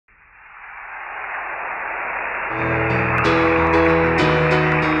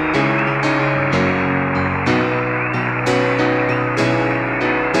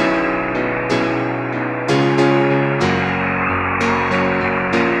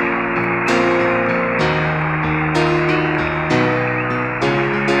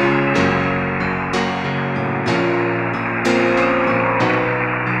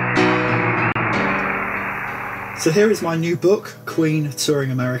So here is my new book, Queen Touring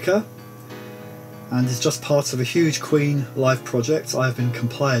America, and it's just part of a huge Queen live project I have been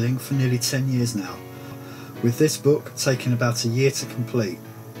compiling for nearly 10 years now, with this book taking about a year to complete,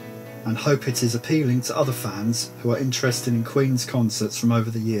 and hope it is appealing to other fans who are interested in Queen's concerts from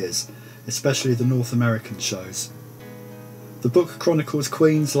over the years, especially the North American shows. The book chronicles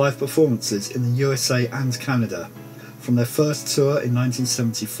Queen's live performances in the USA and Canada, from their first tour in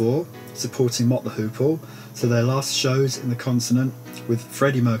 1974, supporting Mott the Hoople, to their last shows in the continent with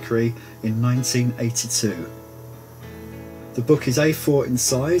Freddie Mercury in 1982. The book is A4 in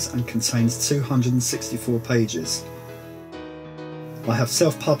size and contains 264 pages. I have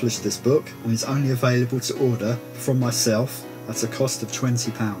self-published this book and is only available to order from myself at a cost of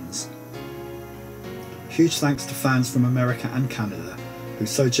 £20. Huge thanks to fans from America and Canada who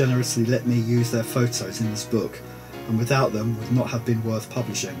so generously let me use their photos in this book, and without them would not have been worth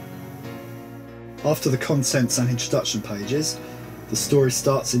publishing. After the contents and introduction pages, the story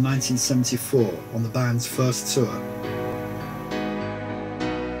starts in 1974 on the band's first tour,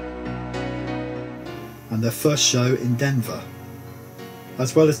 and their first show in Denver.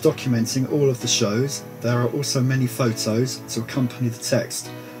 As well as documenting all of the shows, there are also many photos to accompany the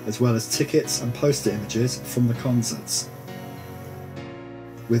text, as well as tickets and poster images from the concerts,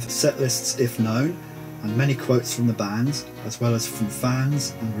 with set lists if known, and many quotes from the band, as well as from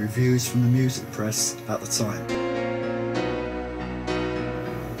fans and reviews from the music press at the time.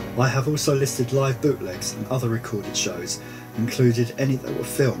 I have also listed live bootlegs and other recorded shows, included any that were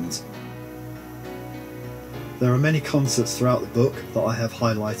filmed. There are many concerts throughout the book that I have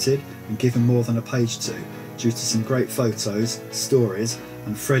highlighted and given more than a page to, due to some great photos, stories,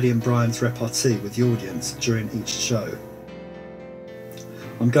 and Freddie and Brian's repartee with the audience during each show.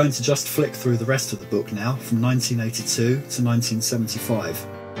 I'm going to just flick through the rest of the book now, from 1982 to 1975.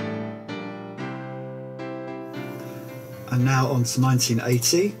 And now on to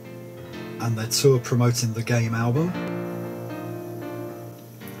 1980, and their tour promoting the Game album.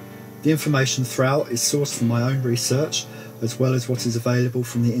 The information throughout is sourced from my own research, as well as what is available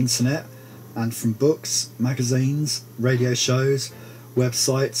from the internet, and from books, magazines, radio shows,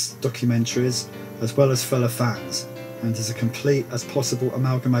 websites, documentaries, as well as fellow fans, and is a complete as possible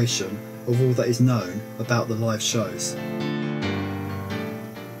amalgamation of all that is known about the live shows.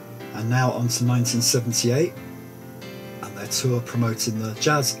 And now on to 1978 and their tour promoting the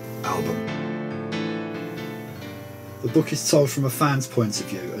Jazz album. The book is told from a fan's point of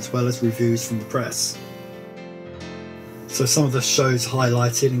view, as well as reviews from the press. So some of the shows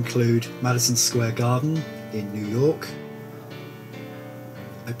highlighted include Madison Square Garden in New York,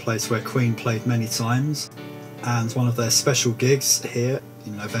 a place where Queen played many times, and one of their special gigs here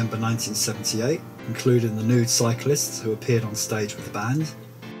in November 1978, including the nude cyclists who appeared on stage with the band.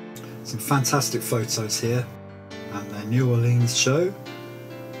 Some fantastic photos here, and their New Orleans show.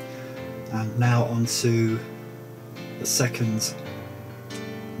 And now on to the second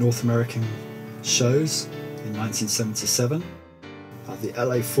North American shows in 1977 at the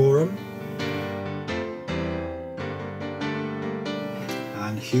LA Forum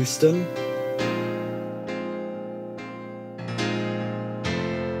and Houston,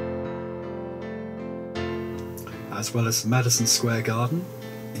 as well as Madison Square Garden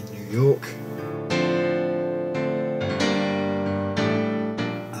in New York,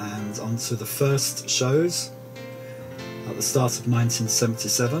 and onto the first shows at the start of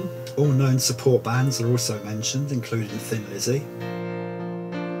 1977. All known support bands are also mentioned, including Thin Lizzy.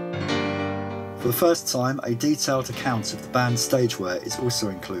 For the first time, a detailed account of the band's stage wear is also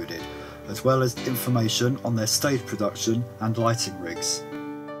included, as well as information on their stage production and lighting rigs.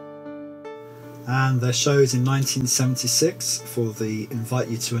 And their shows in 1976 for the Invite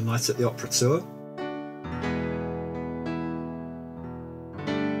You to a Night at the Opera tour.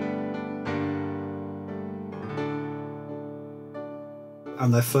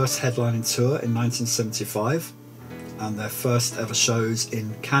 And their first headlining tour in 1975, and their first ever shows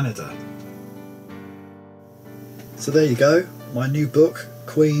in Canada. So there you go, my new book,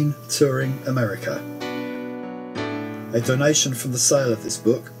 Queen Touring America. A donation from the sale of this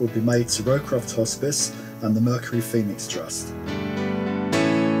book will be made to Rowcroft Hospice and the Mercury Phoenix Trust.